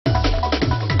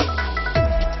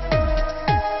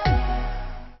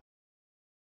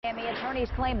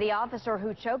Attorneys claim the officer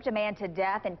who choked a man to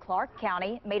death in Clark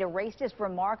County made a racist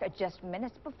remark just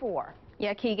minutes before.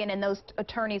 Yeah, Keegan, and those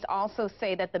attorneys also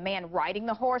say that the man riding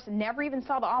the horse never even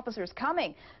saw the officers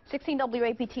coming. 16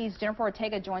 WAPT's Jennifer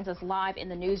Ortega joins us live in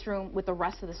the newsroom with the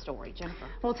rest of the story. Jennifer.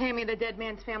 Well, Tammy, the dead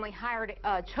man's family hired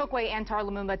Chokwe Antar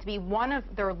Lumumba to be one of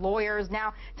their lawyers.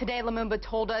 Now, today Lumumba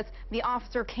told us the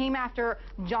officer came after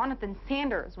Jonathan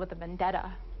Sanders with a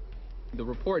vendetta. The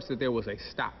reports that there was a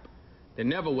stop. There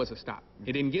never was a stop.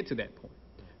 It didn't get to that point.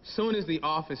 Soon as the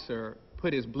officer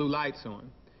put his blue lights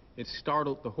on, it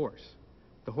startled the horse.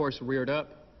 The horse reared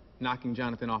up, knocking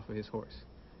Jonathan off of his horse.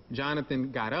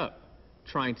 Jonathan got up,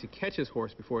 trying to catch his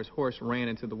horse before his horse ran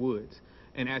into the woods.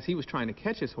 And as he was trying to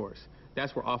catch his horse,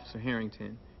 that's where Officer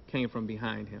Harrington came from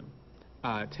behind him,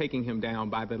 taking him down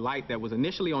by the light that was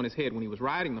initially on his head when he was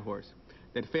riding the horse,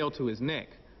 that fell to his neck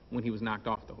when he was knocked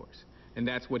off the horse. And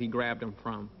that's what he grabbed him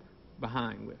from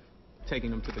behind with,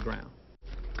 taking him to the ground.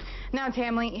 Now,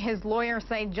 Tammy, his lawyers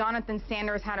say Jonathan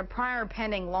Sanders had a prior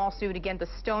pending lawsuit against the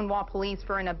Stonewall police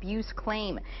for an abuse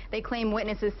claim. They claim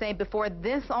witnesses say before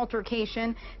this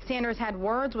altercation, Sanders had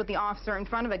words with the officer in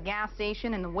front of a gas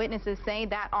station, and the witnesses say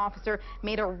that officer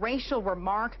made a racial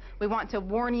remark. We want to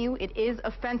warn you, it is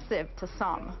offensive to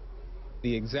some.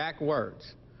 The exact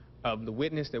words of the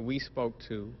witness that we spoke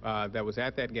to that was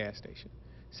at that gas station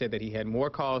said that he had more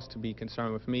cause to be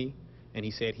concerned with me, and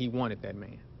he said he wanted that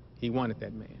man. He wanted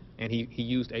that man. And he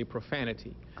used a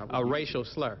profanity, a racial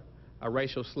slur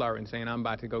in saying, I'm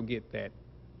about to go get that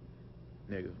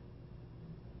nigga.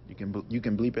 You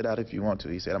can bleep it out if you want to.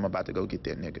 He said, I'm about to go get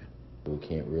that nigga. We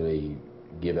can't really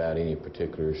give out any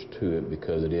particulars to it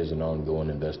because it is an ongoing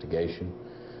investigation.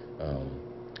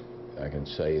 I can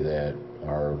say that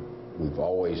we've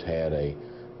always had a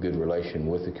good relation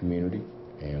with the community,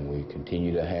 and we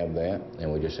continue to have that,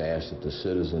 and we just ask that the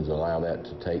citizens allow that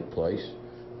to take place,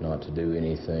 not to do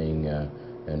anything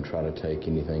and try to take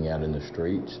anything out in the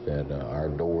streets, that our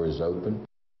door is open.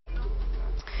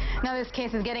 Now, this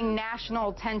case is getting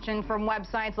national attention from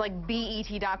websites like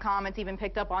BET.com. It's even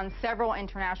picked up on several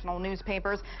international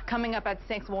newspapers. Coming up at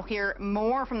 6, we'll hear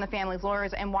more from the family's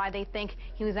lawyers and why they think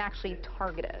he was actually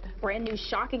targeted. Brand new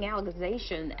shocking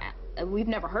accusation. We've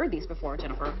never heard these before,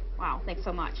 Jennifer. Wow, thanks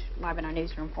so much. Live in our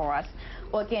newsroom for us.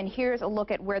 Well, again, here's a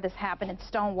look at where this happened in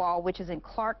Stonewall, which is in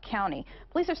Clark County.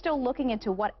 Police are still looking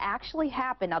into what actually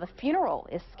happened. Now, the funeral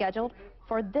is scheduled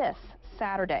for this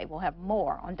Saturday. We'll have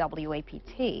more on WAPT.com.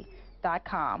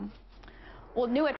 Well, new at